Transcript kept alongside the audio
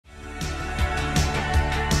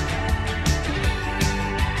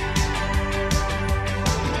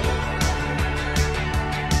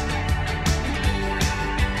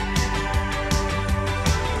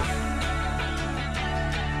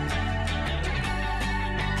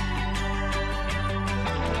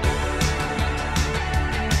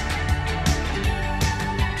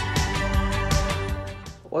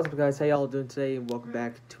What's up, guys? How y'all doing today? Welcome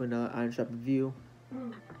back to another Uncharted review.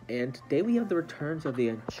 And today we have the returns of the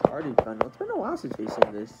Uncharted bundle. It's been a while since we've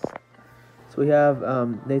seen this. So we have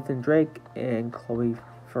Nathan Drake and Chloe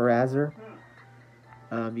Ferrazer.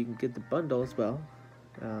 You can get the bundle as well.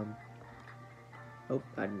 Oh,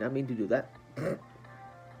 I did not mean to do that. So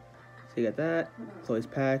you got that. Chloe's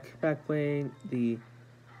pack playing the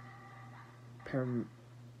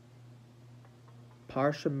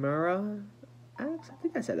Parshamara. I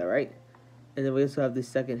think I said that right. And then we also have the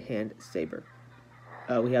second-hand saber.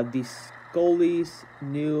 We have the Scully's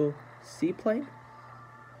new seaplane.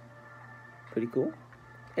 Pretty cool.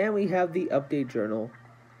 And we have the update journal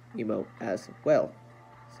emote as well.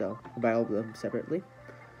 So we'll buy all of them separately.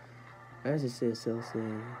 As it says, still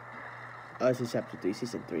saying, this is chapter 3,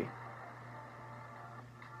 season 3.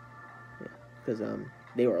 Yeah, because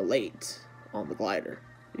they were late on the glider.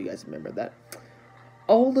 You guys remember that?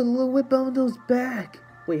 Oh, the little whip bundle's back.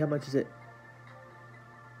 Wait, how much is it?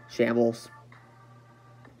 Shambles.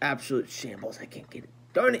 Absolute shambles. I can't get it.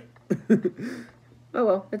 Darn it. Oh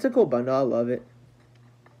well, it's a cool bundle. I love it.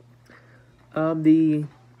 The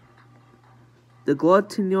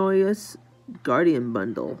Gluttonous Guardian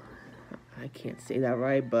bundle. I can't say that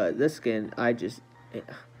right, but this skin, it's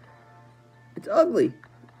ugly.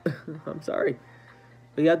 I'm sorry.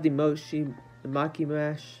 We got the Maki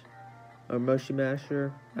Mash, or Moshi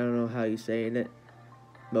Masher. I don't know how you're saying it.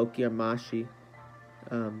 Moki or Mashi.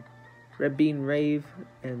 Red Bean Rave,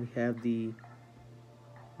 and we have the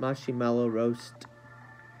Marshmallow Roast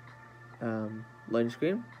loading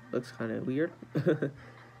screen. Looks kind of weird.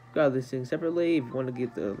 Got this thing separately. If you want to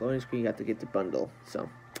get the loading screen, you have to get the bundle. So,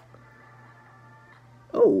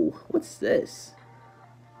 oh, what's this?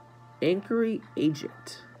 Anchory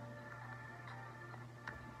Agent.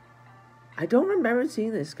 I don't remember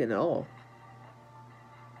seeing this skin at all.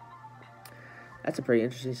 That's a pretty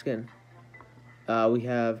interesting skin. We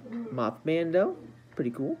have Mothmando, pretty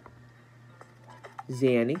cool.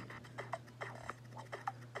 Zanny.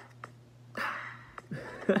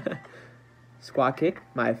 Squat Kick,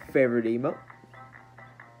 my favorite emote.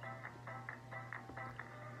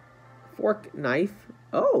 Fork Knife.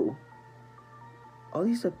 Oh,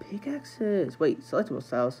 these are pickaxes. Wait, selectable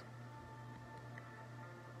styles.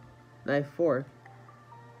 Knife, fork.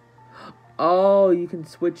 Oh, you can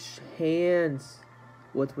switch hands.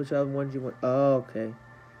 Whichever ones you want. Oh, okay. And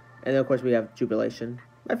then, of course, we have Jubilation.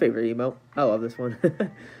 My favorite emote. I love this one.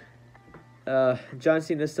 John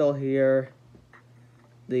Cena's still here.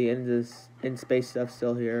 The in space stuff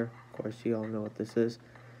still here. Of course, you all know what this is.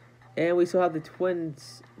 And we still have the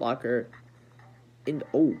Twins locker.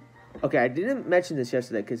 Oh, okay. I didn't mention this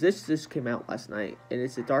yesterday because this just came out last night, and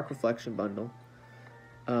it's a Dark Reflection bundle.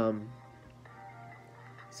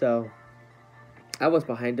 So I was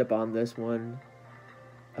behind up on this one.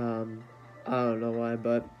 I don't know why,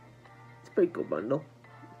 but it's a pretty cool bundle.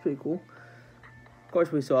 Pretty cool. Of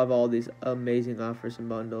course, we still have all these amazing offers and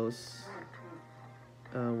bundles.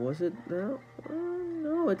 Was it now?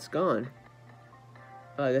 No, it's gone.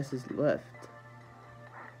 Oh, I guess it's left.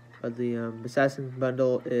 But the Assassin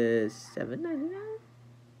bundle is $7.99.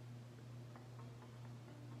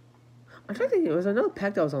 I'm trying to think. It was another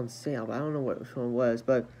pack that was on sale, but I don't know which one it was.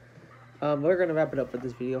 But we're gonna wrap it up for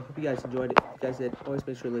this video. Hope you guys enjoyed it. If you guys did, always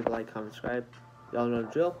make sure to leave a like, comment, subscribe. Y'all know the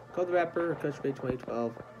drill. Code the Rapper, Coach Grade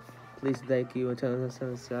 2012. Please and thank you. Until next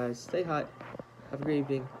time, guys, stay hot. Have a great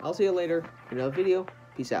evening. I'll see you later in another video.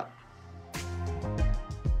 Peace out.